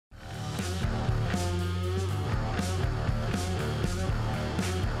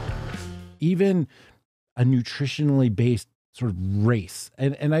even a nutritionally based sort of race.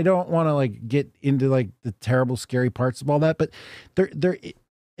 And I don't want to like get into like the terrible scary parts of all that, but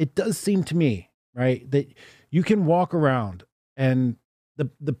it does seem to me, right, that you can walk around and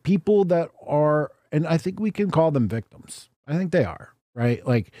the people that are, and I think we can call them victims. I think they are, right?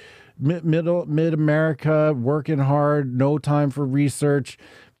 Like mid America, working hard, no time for research,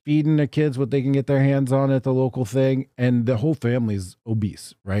 feeding the kids what they can get their hands on at the local thing, and the whole family's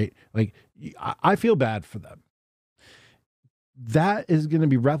obese, right? Like I feel bad for them. That is going to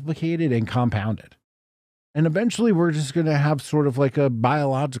be replicated and compounded. And eventually we're just going to have sort of like a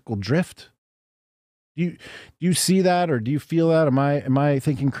biological drift. Do you see that, or do you feel that? Am I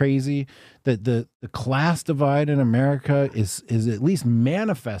thinking crazy that the class divide in America is at least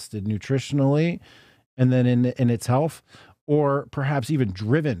manifested nutritionally and then in its health, or perhaps even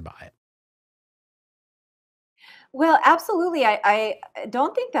driven by it? Well, absolutely. I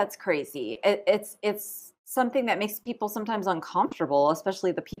don't think that's crazy. It's something that makes people sometimes uncomfortable,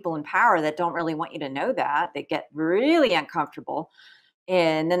 especially the people in power that don't really want you to know that. They get really uncomfortable,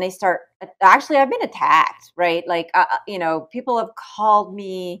 and then they start. Actually, I've been attacked, right? Like, people have called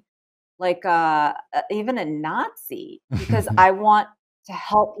me like even a Nazi because I want to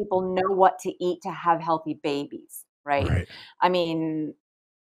help people know what to eat to have healthy babies, right? Right. I mean,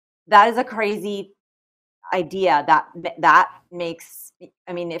 that is a crazy idea that makes,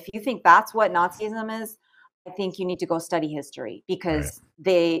 I mean, if you think that's what Nazism is, I think you need to go study history, Right. because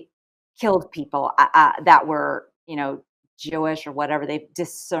they killed people that were, Jewish or whatever they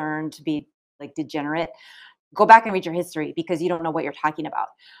discerned to be like degenerate. Go back and read your history, because you don't know what you're talking about.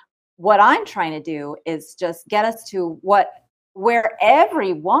 What I'm trying to do is just get us to where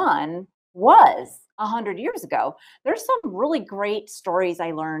everyone was 100 years ago. There's some really great stories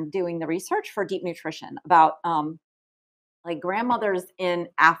I learned doing the research for deep nutrition about like grandmothers in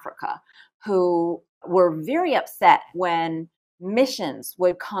Africa who were very upset when missions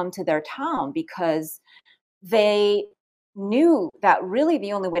would come to their town, because they knew that really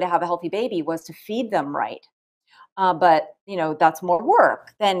the only way to have a healthy baby was to feed them right. But that's more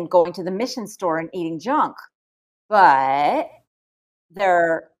work than going to the mission store and eating junk. But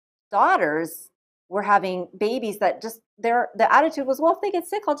their daughters were having babies that just the attitude was, well, if they get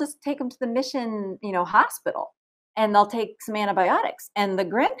sick, I'll just take them to the mission, hospital, and they'll take some antibiotics. And the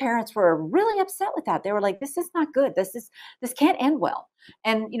grandparents were really upset with that. They were like, this is not good. This can't end well.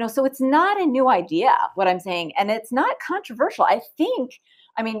 And so it's not a new idea, what I'm saying, and it's not controversial. I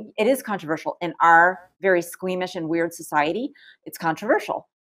mean, it is controversial in our very squeamish and weird society. It's controversial,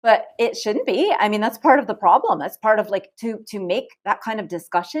 but it shouldn't be. I mean, that's part of the problem. That's part of, like, to make that kind of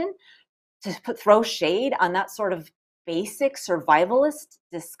discussion, to throw shade on that sort of basic survivalist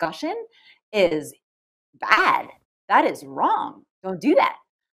discussion is bad. That is wrong. Don't do that.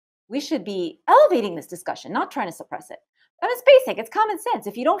 We should be elevating this discussion, not trying to suppress it. And it's basic. It's common sense.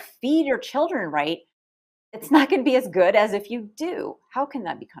 If you don't feed your children right, it's not going to be as good as if you do. How can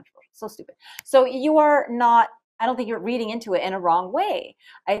that be controversial? So stupid. So you are not, I don't think you're reading into it in a wrong way.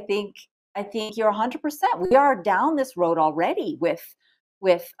 I think you're 100%. We are down this road already with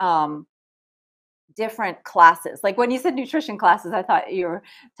different classes. Like when you said nutrition classes, I thought you were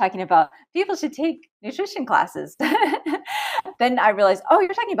talking about people should take nutrition classes. Then I realized, oh,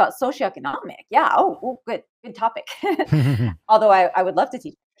 you're talking about socioeconomic. Yeah. Good topic. Although I would love to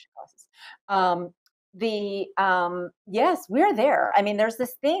teach nutrition classes. Yes, we're there. I mean, there's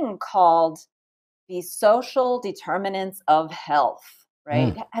this thing called the social determinants of health,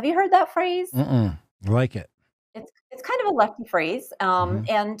 right? Mm, Have you heard that phrase? mm-mm. I like it. It's kind of a lefty phrase, Mhm.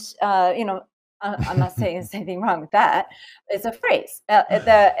 and I'm not saying there's anything wrong with that. It's a phrase.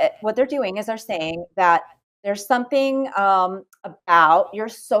 What they're doing is they're saying that there's something about your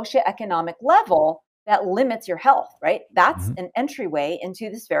socioeconomic level that limits your health, right? That's Mhm. an entryway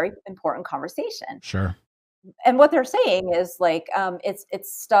into this very important conversation. Sure. And what they're saying is like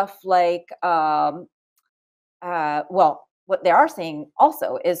it's stuff like well, what they are saying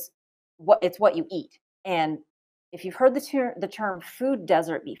also is what you eat. And if you've heard the term food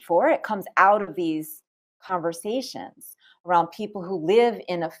desert before, it comes out of these conversations around people who live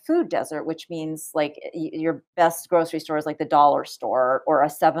in a food desert, which means like your best grocery store is like the dollar store or a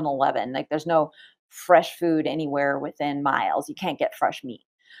 7-Eleven. Like there's no fresh food anywhere within miles. You can't get fresh meat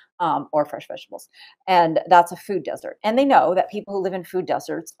or fresh vegetables. And that's a food desert. And they know that people who live in food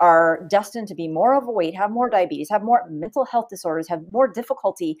deserts are destined to be more overweight, have more diabetes, have more mental health disorders, have more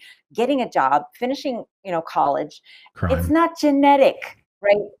difficulty getting a job, finishing, college. It's Crime. not genetic,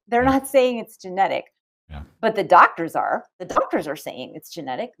 right? They're Yeah. not saying it's genetic. Yeah. But the doctors are saying it's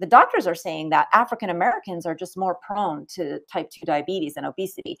genetic. The doctors are saying that African Americans are just more prone to type 2 diabetes and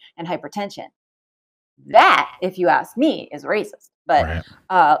obesity and hypertension. That, if you ask me, is racist. But Right.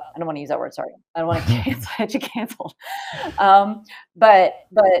 I don't want to use that word. Sorry, I don't want to get you canceled. But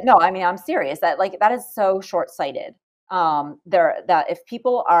no, I mean, I'm serious. That is so short-sighted. That if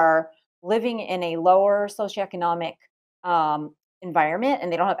people are living in a lower socioeconomic environment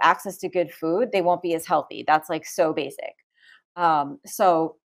and they don't have access to good food, they won't be as healthy. That's like so basic.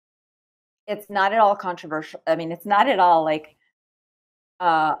 So it's not at all controversial. I mean, it's not at all like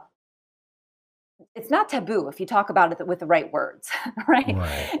uh, it's not taboo if you talk about it with the right words, right?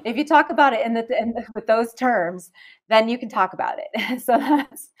 Right. If you talk about it with those terms, then you can talk about it. So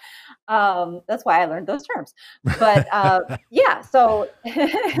that's why I learned those terms. But yeah, so